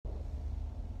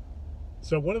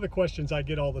So one of the questions I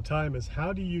get all the time is,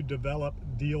 how do you develop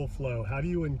deal flow? How do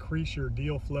you increase your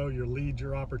deal flow, your leads,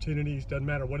 your opportunities? Doesn't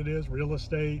matter what it is, real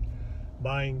estate,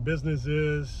 buying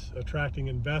businesses, attracting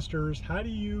investors. How do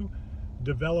you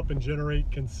develop and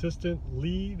generate consistent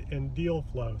lead and deal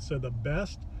flow? So the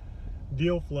best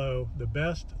deal flow, the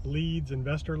best leads,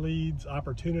 investor leads,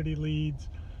 opportunity leads,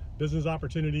 business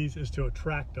opportunities, is to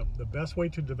attract them. The best way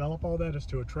to develop all that is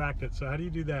to attract it. So how do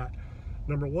you do that?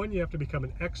 Number one, you have to become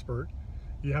an expert.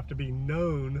 You have to be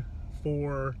known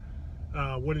for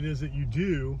what it is that you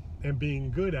do and being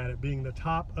good at it, being the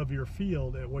top of your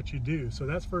field at what you do. So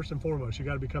that's first and foremost. You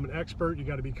got to become an expert. You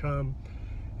got to become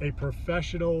a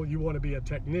professional. You want to be a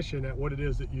technician at what it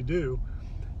is that you do.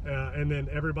 And then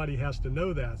everybody has to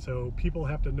know that. So people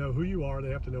have to know who you are. They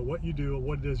have to know what you do and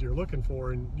what it is you're looking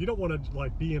for. And you don't want to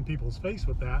like be in people's face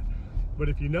with that. But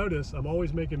if you notice, I'm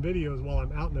always making videos while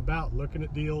I'm out and about, looking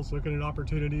at deals, looking at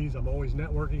opportunities. I'm always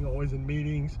networking, always in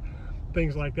meetings,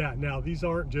 things like that. Now, these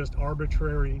aren't just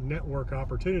arbitrary network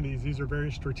opportunities. These are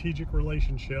very strategic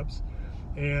relationships.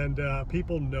 And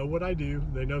people know what I do.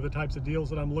 They know the types of deals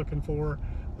that I'm looking for,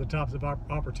 the types of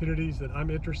opportunities that I'm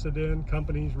interested in,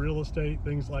 companies, real estate,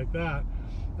 things like that.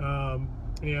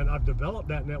 And I've developed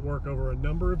that network over a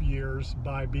number of years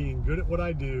by being good at what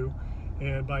I do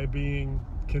and by being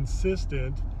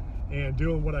consistent and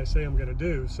doing what I say I'm going to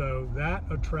do. So that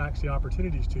attracts the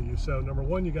opportunities to you. So number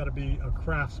one, you got to be a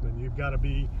craftsman. You've got to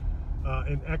be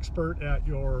an expert at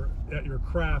your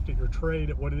craft, at your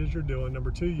trade, at what it is you're doing.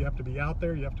 Number two, you have to be out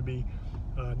there. You have to be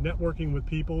networking with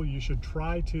people. You should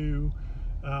try to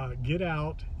get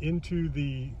out into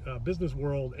the business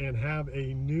world and have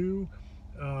a new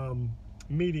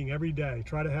meeting every day.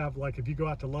 Try to have, like, if you go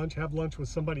out to lunch, have lunch with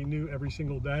somebody new every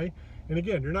single day. And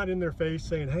again, you're not in their face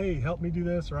saying, hey, help me do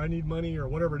this, or I need money, or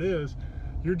whatever it is.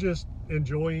 You're just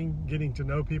enjoying getting to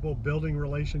know people, building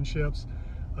relationships.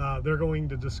 They're going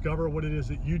to discover what it is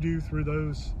that you do through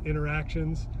those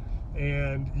interactions,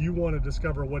 and you want to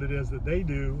discover what it is that they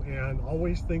do. And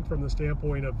always think from the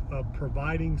standpoint of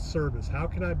providing service. How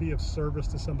can I be of service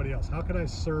to somebody else? How can I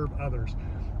serve others?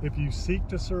 If you seek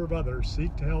to serve others,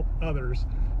 seek to help others,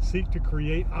 seek to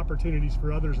create opportunities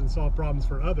for others and solve problems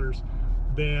for others,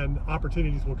 then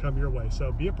opportunities will come your way.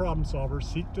 So be a problem solver,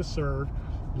 seek to serve,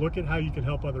 look at how you can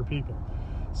help other people.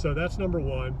 So that's number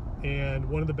one. And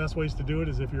one of the best ways to do it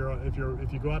is if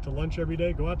you go out to lunch every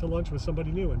day, go out to lunch with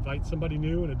somebody new, invite somebody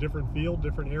new in a different field,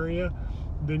 different area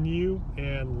than you,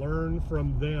 and learn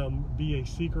from them. Be a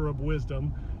seeker of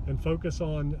wisdom and focus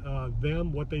on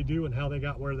them, what they do, and how they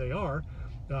got where they are.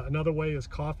 Another way is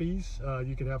coffees.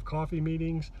 You can have coffee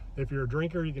meetings. If you're a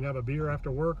drinker, you can have a beer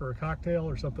after work or a cocktail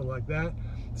or something like that.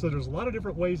 So there's a lot of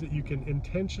different ways that you can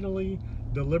intentionally,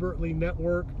 deliberately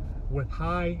network with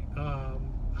high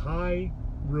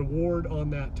reward on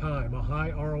that time, a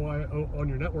high ROI on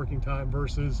your networking time,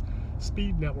 versus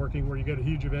speed networking where you go to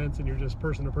huge events and you're just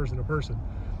person to person to person.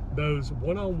 Those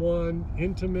one-on-one,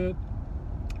 intimate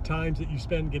times that you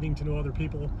spend getting to know other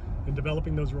people and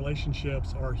developing those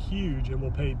relationships are huge and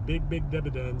will pay big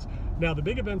dividends. Now, the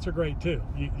big events are great too.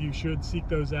 You should seek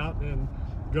those out and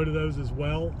go to those as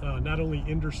well. Not only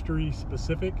industry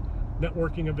specific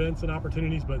networking events and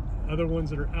opportunities, but other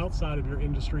ones that are outside of your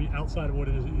industry, outside of what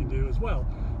it is that you do as well,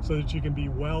 so that you can be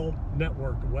well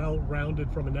networked, well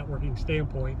rounded from a networking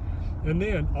standpoint. And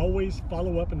then always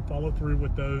follow up and follow through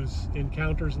with those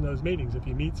encounters and those meetings. If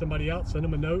you meet somebody out, send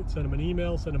them a note, send them an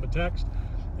email, send them a text,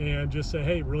 and just say,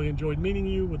 hey, really enjoyed meeting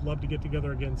you, would love to get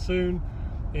together again soon.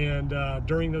 And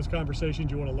during those conversations,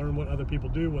 you want to learn what other people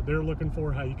do, what they're looking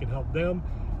for, how you can help them.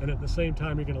 And at the same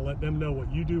time, you're going to let them know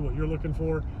what you do, what you're looking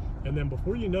for. And then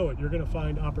before you know it, you're going to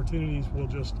find opportunities will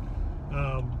just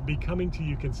be coming to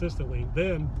you consistently.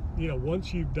 Then,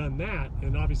 once you've done that,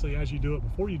 and obviously as you do it,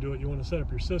 before you do it, you want to set up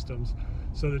your systems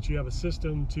so that you have a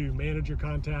system to manage your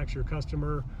contacts, your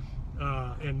customer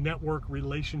and network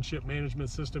relationship management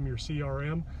system, your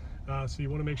CRM. So you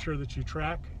want to make sure that you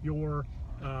track your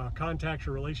contacts,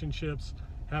 your relationships,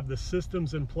 have the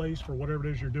systems in place for whatever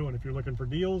it is you're doing. If you're looking for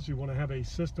deals, you want to have a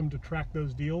system to track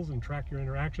those deals and track your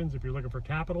interactions. If you're looking for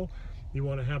capital, you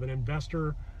want to have an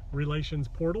investor relations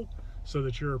portal so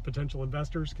that your potential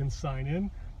investors can sign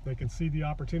in. They can see the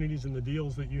opportunities and the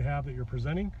deals that you have that you're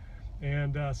presenting.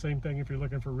 And same thing if you're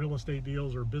looking for real estate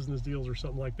deals or business deals or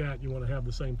something like that, you want to have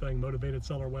the same thing: motivated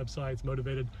seller websites,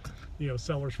 motivated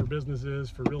sellers for businesses,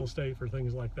 for real estate, for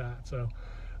things like that. So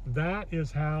that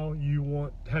is how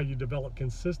you develop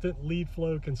consistent lead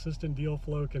flow, consistent deal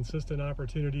flow, consistent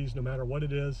opportunities, no matter what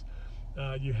it is.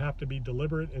 You have to be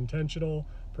deliberate, intentional,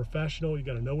 professional. You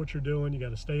got to know what you're doing. You got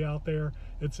to stay out there.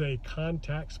 It's a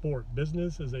contact sport.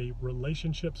 Business is a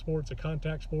relationship sport. It's a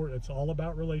contact sport. It's all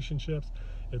about relationships.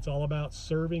 It's all about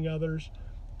serving others,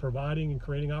 providing and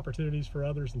creating opportunities for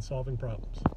others, and solving problems.